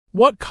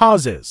What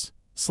causes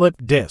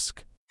slip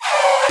disc?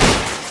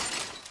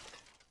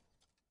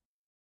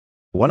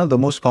 One of the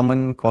most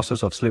common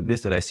causes of slip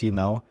disc that I see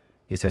now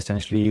is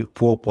essentially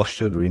poor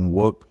posture during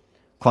work,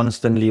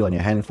 constantly on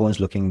your handphones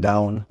looking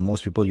down.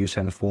 Most people use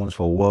handphones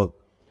for work,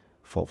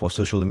 for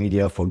social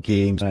media, for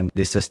games, and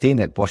they sustain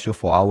that posture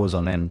for hours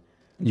on end.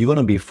 You're going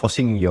to be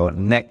forcing your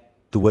neck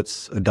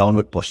towards a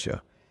downward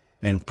posture.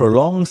 And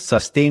prolonged,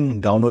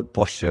 sustained downward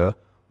posture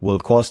will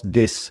cause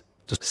this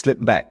to slip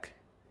back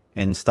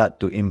and start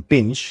to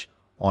impinge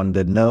on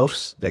the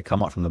nerves that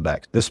come out from the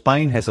back. The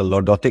spine has a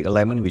lordotic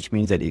alignment, which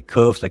means that it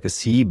curves like a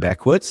C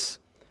backwards.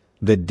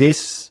 The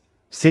disc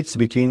sits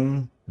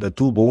between the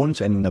two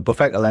bones, and in a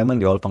perfect alignment,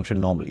 they all function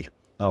normally.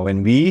 Now,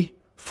 when we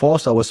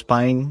force our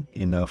spine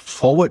in a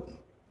forward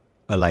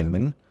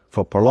alignment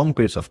for prolonged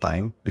periods of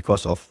time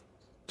because of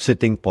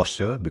sitting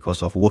posture,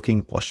 because of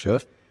working posture,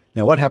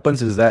 now what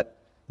happens is that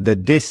the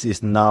disc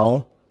is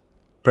now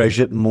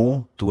pressured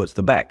more towards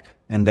the back,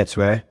 and that's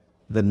where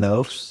the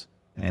nerves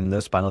and the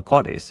spinal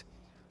cord is.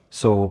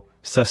 So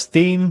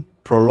sustained,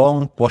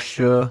 prolonged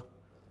posture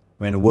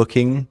when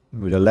working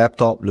with a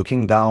laptop,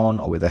 looking down,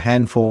 or with a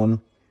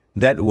handphone,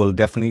 that will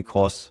definitely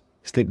cause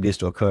slip disc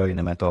to occur in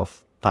a matter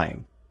of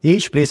time.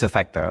 Age plays a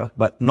factor,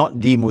 but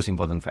not the most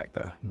important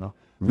factor.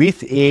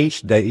 With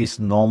age, there is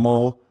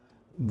normal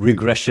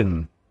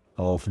regression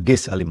of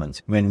disc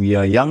elements. When we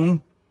are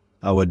young,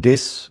 our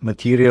disc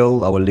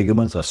material, our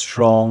ligaments are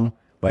strong,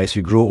 but as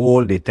we grow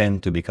old, they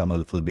tend to become a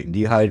little bit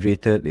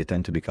dehydrated, they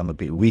tend to become a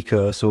bit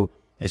weaker. So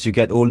as you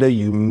get older,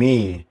 you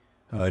may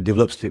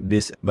develop slip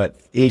disc, but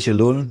age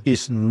alone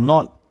is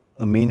not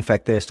a main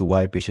factor as to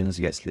why patients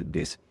get slip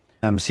disc.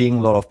 I'm seeing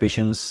a lot of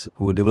patients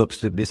who develop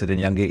slip disc at a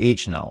younger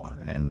age now,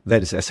 and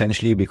that is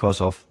essentially because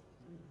of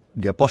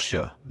their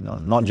posture,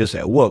 not just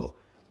at work,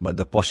 but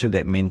the posture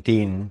that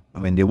maintain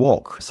when they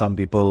walk. Some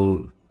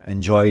people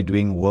enjoy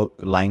doing work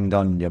lying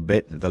down in their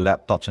bed, the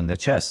laptops on their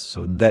chest.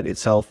 So that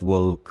itself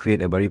will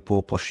create a very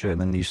poor posture. And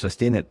when you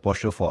sustain that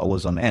posture for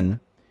hours on end,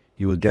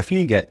 you will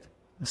definitely get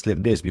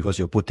slip disc because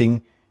you're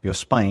putting your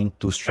spine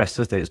to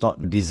stresses that it's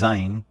not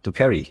designed to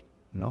carry.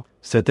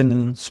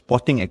 Certain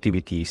sporting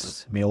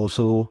activities may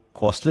also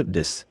cause slip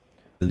disc.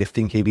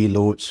 Lifting heavy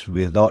loads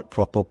without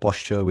proper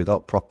posture,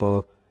 without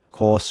proper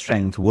core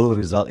strength will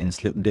result in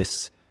slip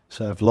disc.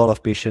 So I have a lot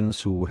of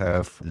patients who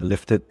have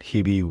lifted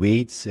heavy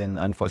weights and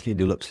unfortunately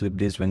develop slip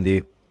disc when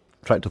they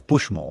try to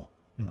push more.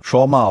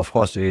 Trauma, of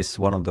course, is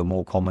one of the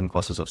more common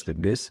causes of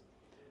slip disc.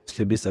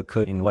 Slip disc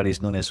occur in what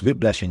is known as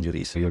whiplash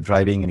injuries. So you're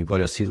driving and you've got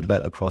your seat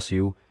belt across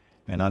you,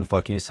 and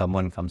unfortunately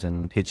someone comes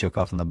and hits your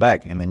car from the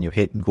back, and then your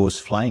head goes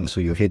flying.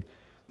 So your head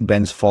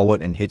bends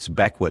forward and hits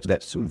backwards.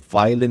 That's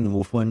violent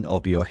movement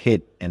of your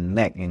head and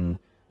neck in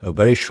a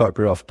very short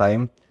period of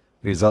time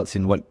results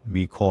in what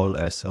we call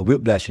as a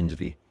whiplash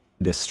injury.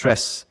 The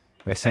stress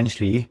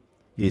essentially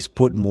is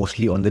put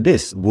mostly on the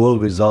disc, will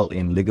result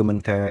in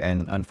ligament tear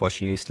and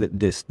unfortunately slip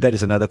disc. That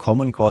is another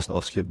common cause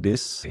of slip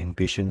disc in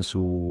patients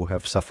who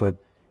have suffered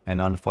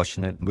an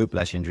unfortunate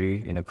whiplash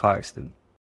injury in a car accident.